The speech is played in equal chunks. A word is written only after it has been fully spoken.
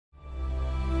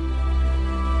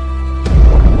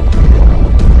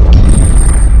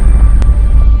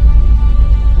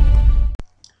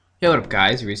Yo, what up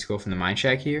guys, Risco from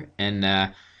TheMineShack here,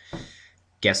 and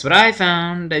guess what I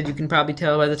found? As you can probably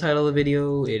tell by the title of the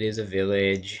video, it is a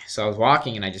village. So I was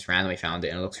walking and I just randomly found it,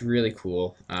 and it looks really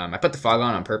cool. I put the fog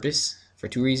on purpose for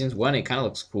two reasons. One, it kind of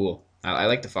looks cool. I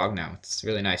like the fog now, it's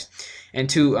really nice. And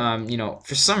two,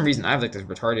 for some reason I have like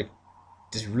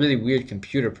this really weird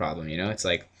computer problem, it's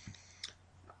like,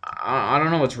 I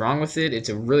don't know what's wrong with it. It's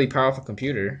a really powerful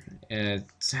computer, and it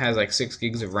has like 6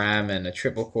 gigs of RAM and a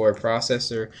triple core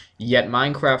processor. Yet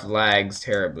Minecraft lags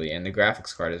terribly, and the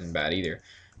graphics card isn't bad either.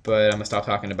 But I'm gonna stop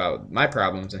talking about my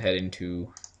problems and head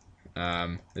into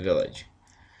the village.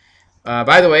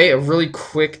 By the way, a really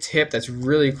quick tip that's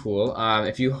really cool.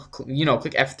 If you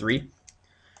click F3,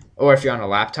 or if you're on a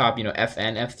laptop,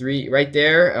 FN F3 right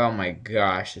there. Oh my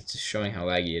gosh, it's just showing how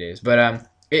laggy it is. But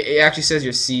it actually says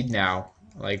your seed now,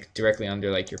 like directly under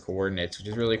like your coordinates, which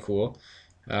is really cool.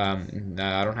 I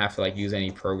don't have to like use any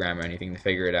program or anything to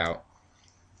figure it out.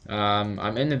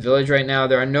 I'm in the village right now.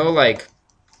 There are no like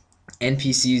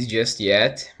NPCs just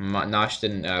yet. Notch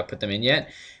didn't put them in yet.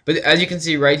 But as you can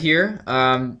see right here,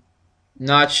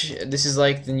 Notch, this is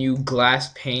like the new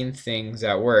glass pane things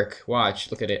at work. Watch,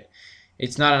 look at it.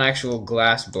 It's not an actual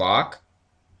glass block.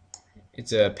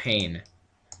 It's a pane.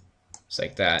 Just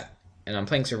like that. And I'm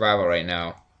playing survival right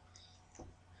now.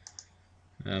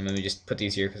 Let me just put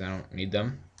these here because I don't need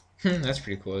them. That's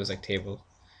pretty cool. There's like tables.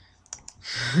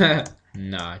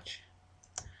 Notch.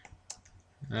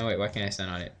 Oh wait, why can't I stand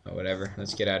on it? Oh, whatever.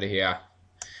 Let's get out of here.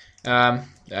 I'm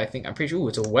pretty sure. Ooh,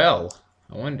 it's a well.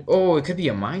 I wonder. Oh, it could be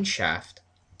a mine shaft.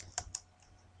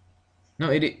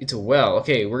 No, it's a well.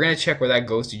 Okay, we're gonna check where that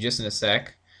goes to just in a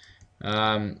sec.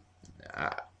 I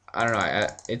don't know.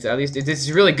 It's at least this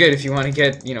is really good if you want to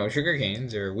get sugar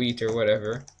canes or wheat or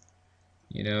whatever.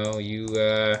 You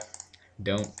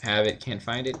don't have it, can't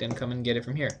find it, then come and get it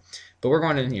from here. But we're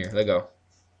going in here. Let's go.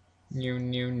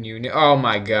 New. Oh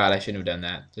my god, I shouldn't have done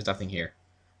that. There's nothing here.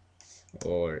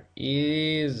 Or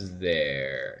is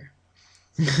there?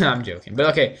 I'm joking.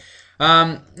 But okay.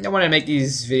 I want to make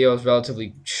these videos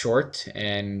relatively short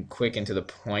and quick and to the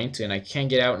point, and I can't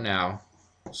get out now.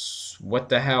 What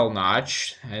the hell,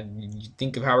 Notch? You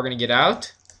think of how we're gonna get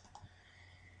out?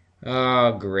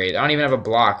 Oh, great. I don't even have a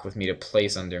block with me to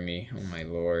place under me. Oh, my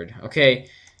lord. Okay.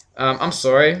 I'm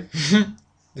sorry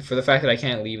for the fact that I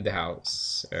can't leave the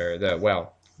house. Or the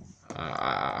well.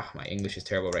 My English is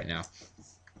terrible right now.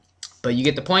 But you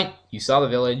get the point. You saw the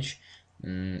village.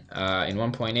 In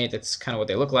 1.8, that's kind of what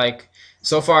they look like.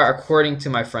 So far, according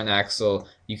to my friend Axel,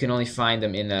 you can only find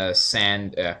them in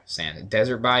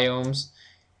desert biomes.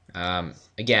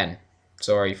 Again,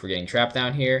 sorry for getting trapped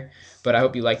down here, but I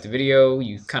hope you liked the video.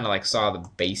 You kind of like saw the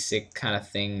basic kind of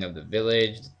thing of the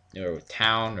village or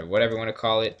town or whatever you want to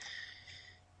call it.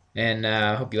 And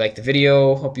hope you liked the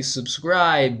video. Hope you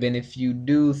subscribe, and if you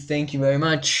do, thank you very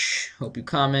much. Hope you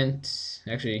comment.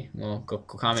 Actually, well, go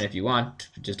comment if you want.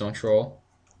 Just don't troll.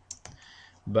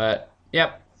 But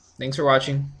yep, thanks for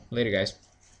watching. Later, guys.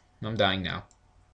 I'm dying now.